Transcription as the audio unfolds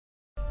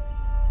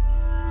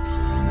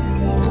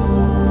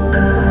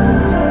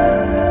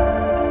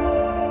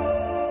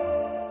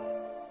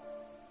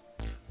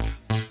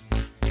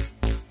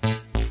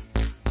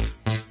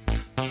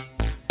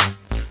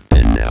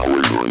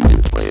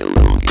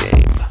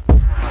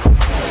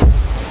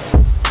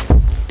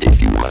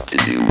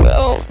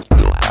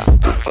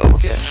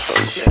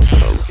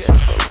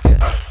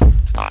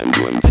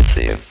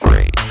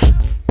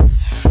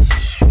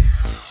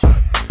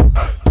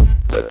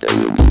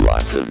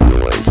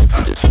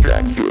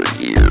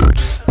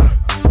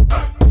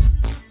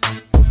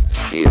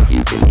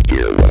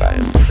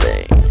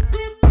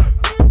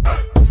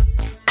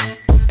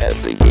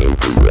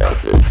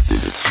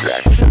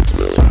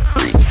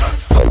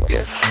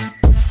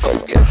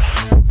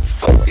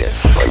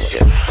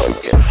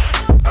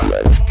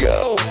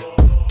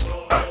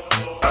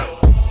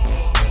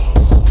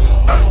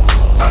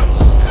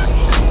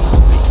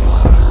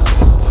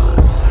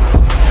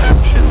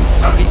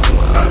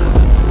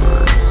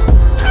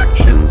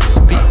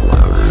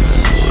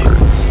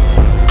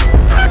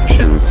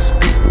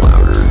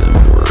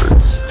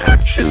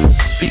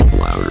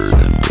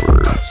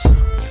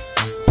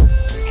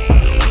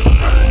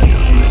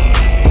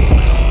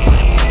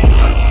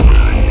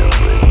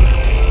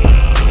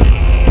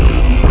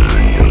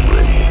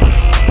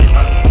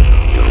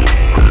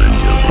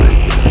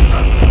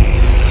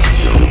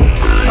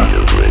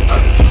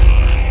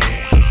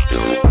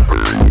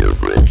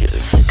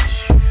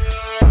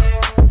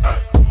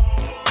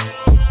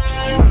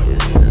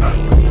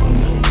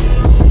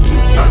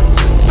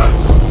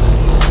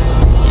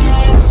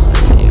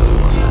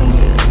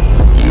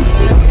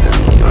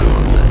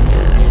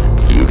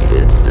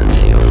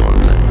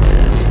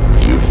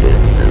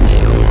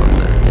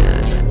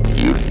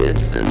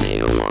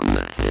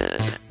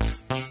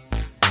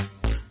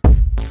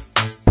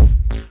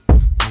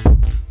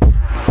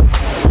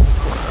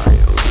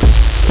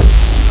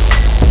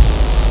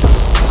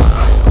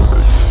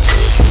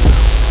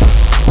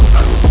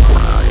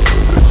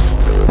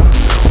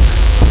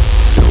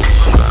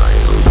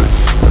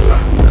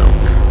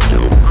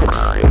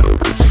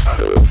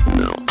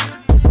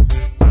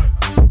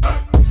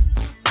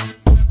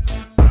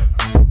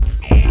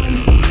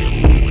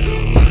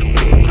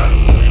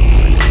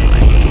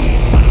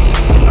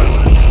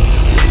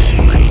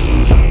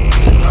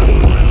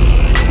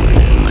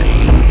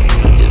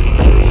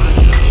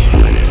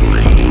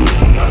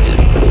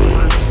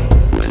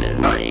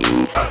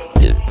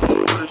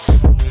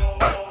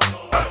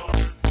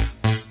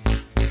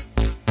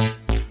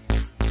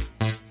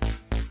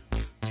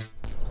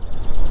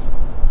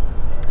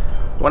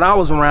When I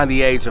was around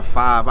the age of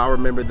 5, I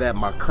remember that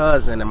my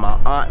cousin and my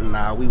aunt and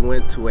I, we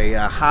went to a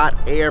hot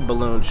air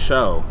balloon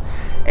show.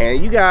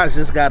 And you guys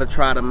just got to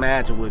try to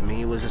imagine with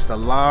me. It was just a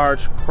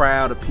large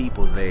crowd of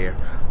people there,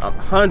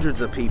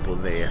 hundreds of people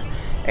there.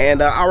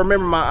 And I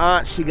remember my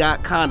aunt, she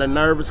got kind of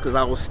nervous because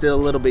I was still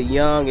a little bit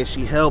young, and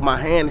she held my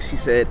hand and she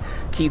said,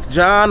 "Keith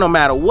John, no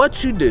matter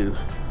what you do,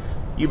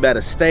 you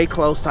better stay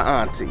close to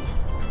Auntie."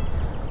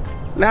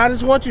 Now I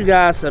just want you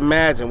guys to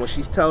imagine when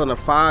she's telling a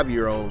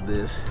 5-year-old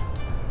this.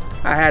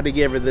 I had to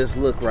give her this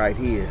look right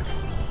here.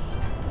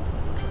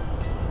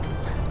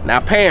 Now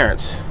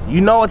parents,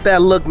 you know what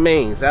that look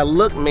means. That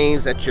look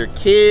means that your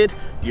kid,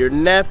 your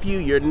nephew,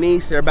 your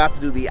niece, they're about to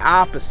do the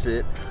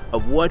opposite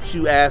of what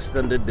you asked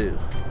them to do.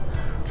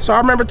 So I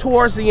remember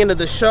towards the end of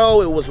the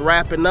show, it was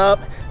wrapping up,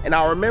 and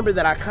I remember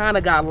that I kind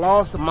of got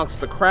lost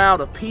amongst the crowd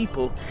of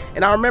people,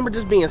 and I remember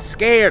just being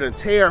scared and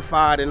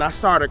terrified, and I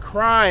started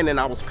crying and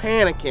I was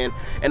panicking,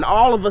 and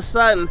all of a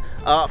sudden,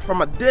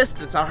 from a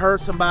distance, I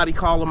heard somebody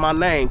calling my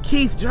name,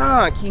 Keith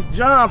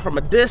John, from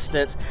a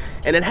distance,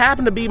 and it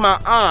happened to be my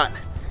aunt.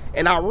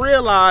 And I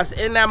realized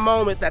in that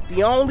moment that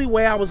the only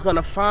way I was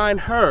gonna find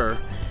her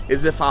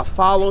is if I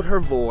followed her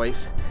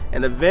voice,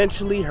 and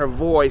eventually her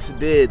voice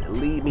did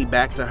lead me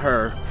back to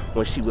her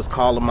when she was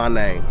calling my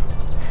name.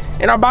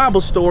 In our Bible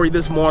story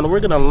this morning,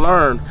 we're gonna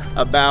learn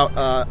about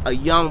a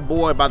young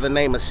boy by the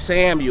name of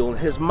Samuel.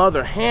 His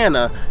mother,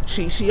 Hannah,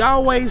 she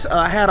always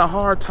had a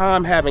hard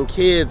time having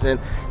kids, and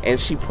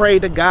she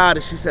prayed to God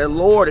and she said,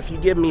 "Lord, if you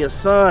give me a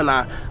son,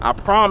 I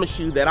promise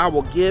you that I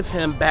will give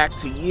him back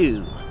to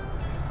you."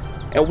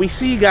 And we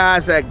see,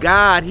 guys, that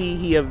God,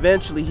 he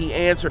eventually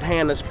answered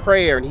Hannah's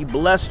prayer, and he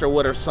blessed her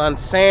with her son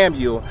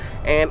Samuel,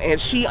 and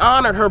she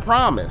honored her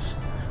promise.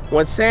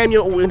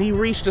 When he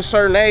reached a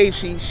certain age,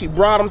 she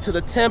brought him to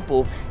the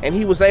temple, and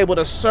he was able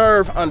to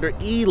serve under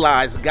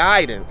Eli's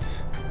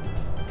guidance.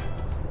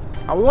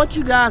 I want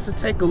you guys to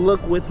take a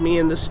look with me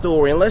in this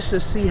story, and let's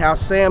just see how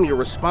Samuel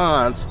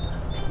responds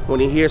when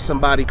he hears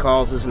somebody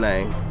calls his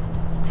name.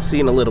 See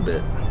you in a little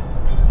bit.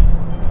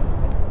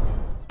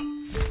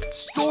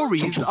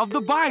 Stories of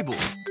the Bible.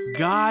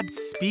 God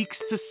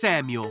speaks to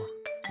Samuel.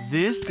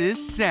 This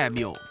is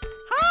Samuel.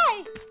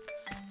 Hi!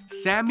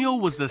 Samuel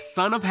was the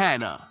son of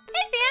Hannah.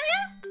 Hey,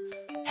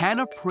 Samuel!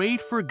 Hannah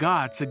prayed for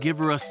God to give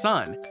her a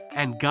son,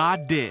 and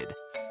God did.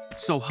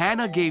 So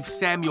Hannah gave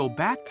Samuel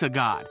back to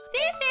God. See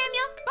you,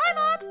 Samuel. Bye,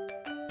 Mom.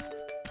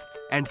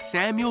 And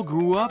Samuel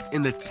grew up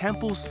in the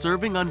temple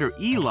serving under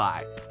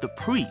Eli, the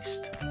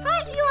priest.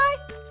 Hi, Eli.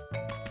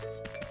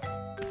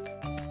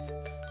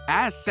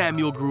 As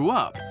Samuel grew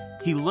up,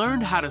 he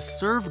learned how to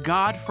serve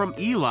God from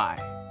Eli.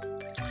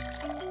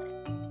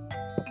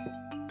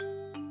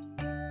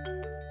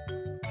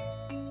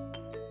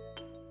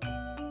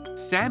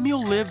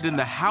 Samuel lived in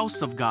the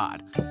house of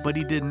God, but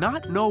he did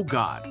not know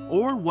God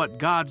or what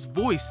God's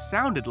voice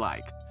sounded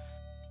like.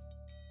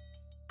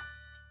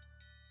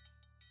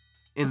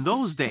 In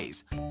those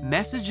days,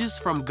 messages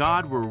from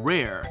God were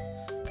rare.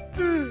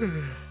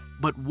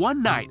 But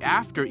one night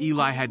after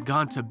Eli had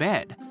gone to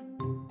bed,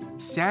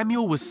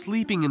 Samuel was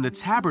sleeping in the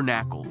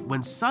tabernacle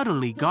when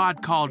suddenly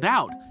God called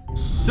out,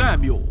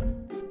 "Samuel!"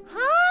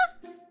 Huh?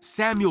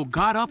 Samuel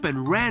got up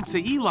and ran to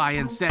Eli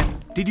and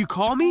said, "Did you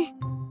call me?"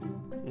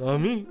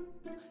 Not me.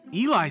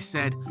 Eli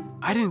said,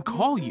 "I didn't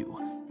call you.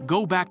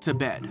 Go back to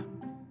bed."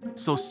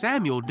 So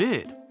Samuel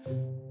did.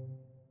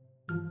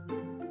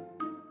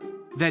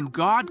 Then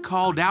God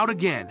called out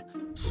again,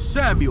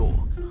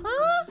 "Samuel!"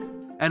 Huh?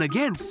 And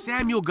again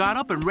Samuel got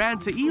up and ran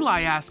to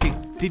Eli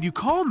asking, "Did you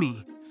call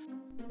me?"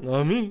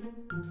 Not me.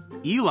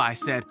 Eli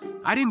said,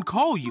 "I didn't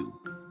call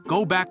you.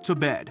 Go back to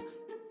bed."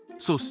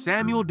 So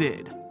Samuel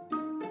did.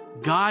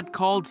 God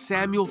called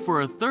Samuel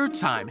for a third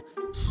time,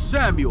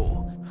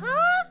 "Samuel!"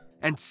 Huh?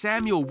 And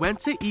Samuel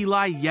went to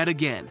Eli yet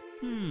again.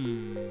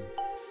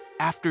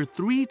 After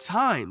 3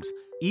 times,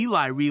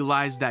 Eli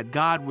realized that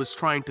God was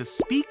trying to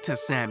speak to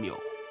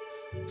Samuel.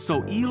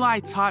 So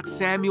Eli taught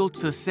Samuel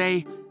to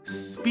say,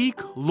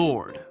 "Speak,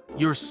 Lord,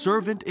 your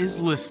servant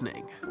is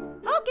listening."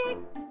 Okay.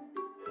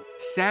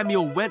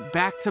 Samuel went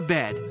back to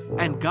bed,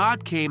 and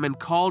God came and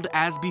called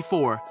as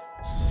before,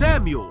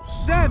 "Samuel,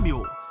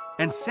 Samuel!"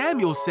 And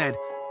Samuel said,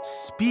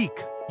 "Speak,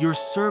 your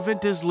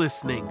servant is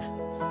listening."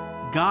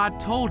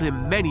 God told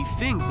him many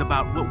things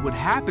about what would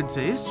happen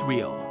to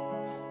Israel.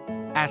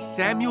 As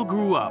Samuel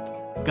grew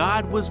up,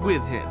 God was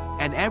with him,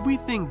 and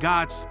everything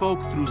God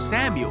spoke through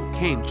Samuel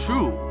came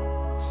true.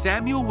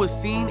 Samuel was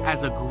seen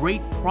as a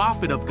great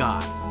prophet of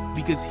God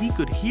because he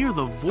could hear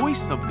the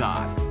voice of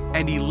God,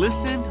 and he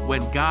listened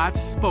when God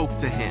spoke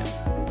to him.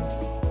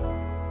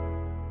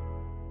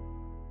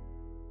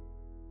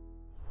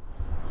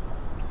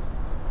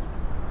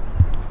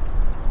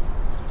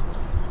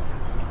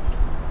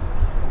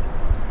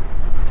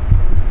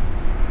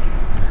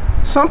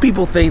 Some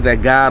people think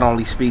that God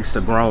only speaks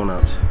to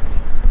grown-ups,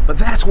 but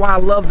that's why I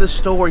love this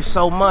story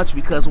so much,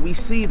 because we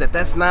see that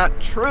that's not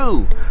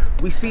true.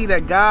 We see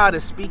that God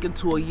is speaking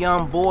to a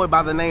young boy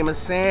by the name of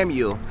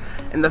Samuel.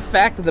 And the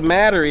fact of the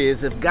matter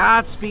is, if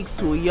God speaks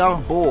to a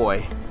young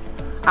boy,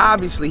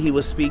 obviously he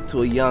would speak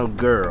to a young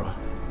girl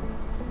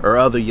or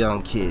other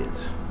young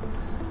kids.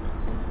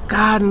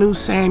 God knew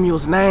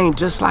Samuel's name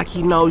just like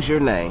he knows your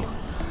name.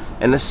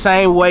 And the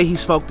same way he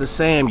spoke to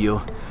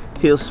Samuel,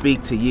 he'll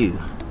speak to you.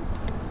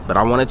 But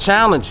I want to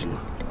challenge you.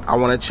 I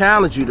want to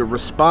challenge you to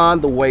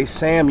respond the way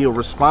Samuel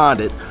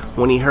responded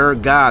when he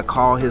heard God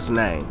call his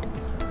name.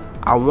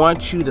 I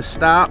want you to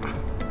stop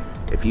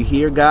if you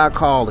hear God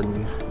calling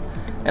you,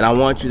 and I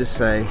want you to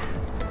say,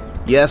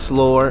 "Yes,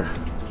 Lord,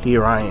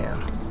 here I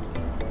am,"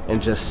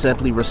 and just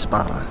simply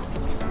respond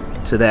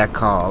to that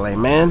call.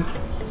 Amen.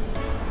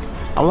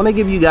 I want to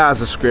give you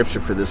guys a scripture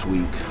for this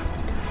week.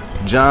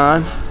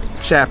 John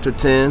chapter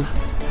 10,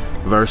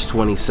 verse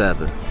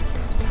 27.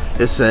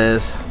 It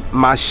says,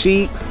 "My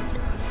sheep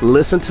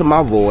listen to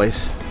my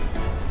voice,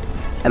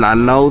 and I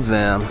know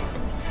them,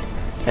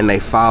 and they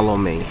follow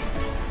me."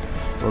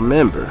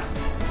 Remember,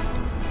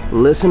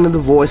 listen to the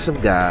voice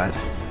of God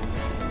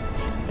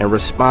and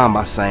respond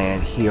by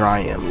saying, "Here I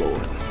am,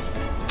 Lord."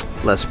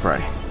 Let's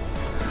pray.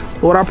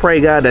 Lord, I pray,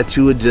 God, that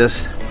you would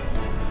just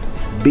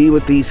be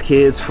with these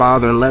kids,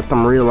 Father, and let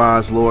them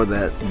realize, Lord,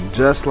 that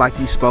just like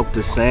you spoke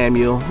to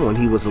Samuel when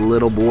he was a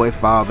little boy,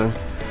 Father,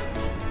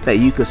 that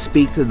you could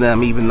speak to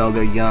them even though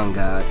they're young,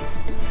 God.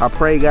 I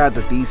pray, God,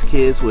 that these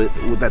kids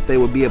that they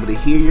would be able to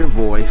hear your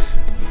voice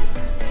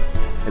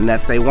and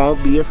that they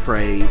won't be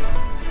afraid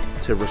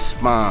to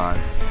respond,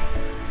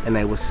 and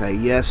they will say,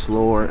 "Yes,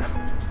 Lord,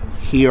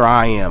 here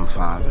I am,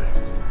 Father."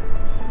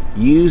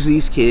 Use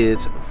these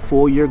kids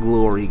for your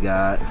glory,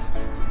 God.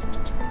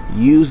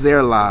 Use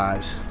their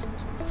lives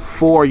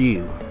for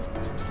you.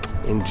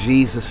 In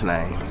Jesus'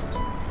 name,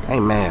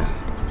 amen.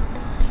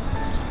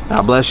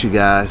 God bless you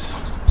guys.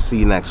 See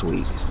you next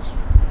week.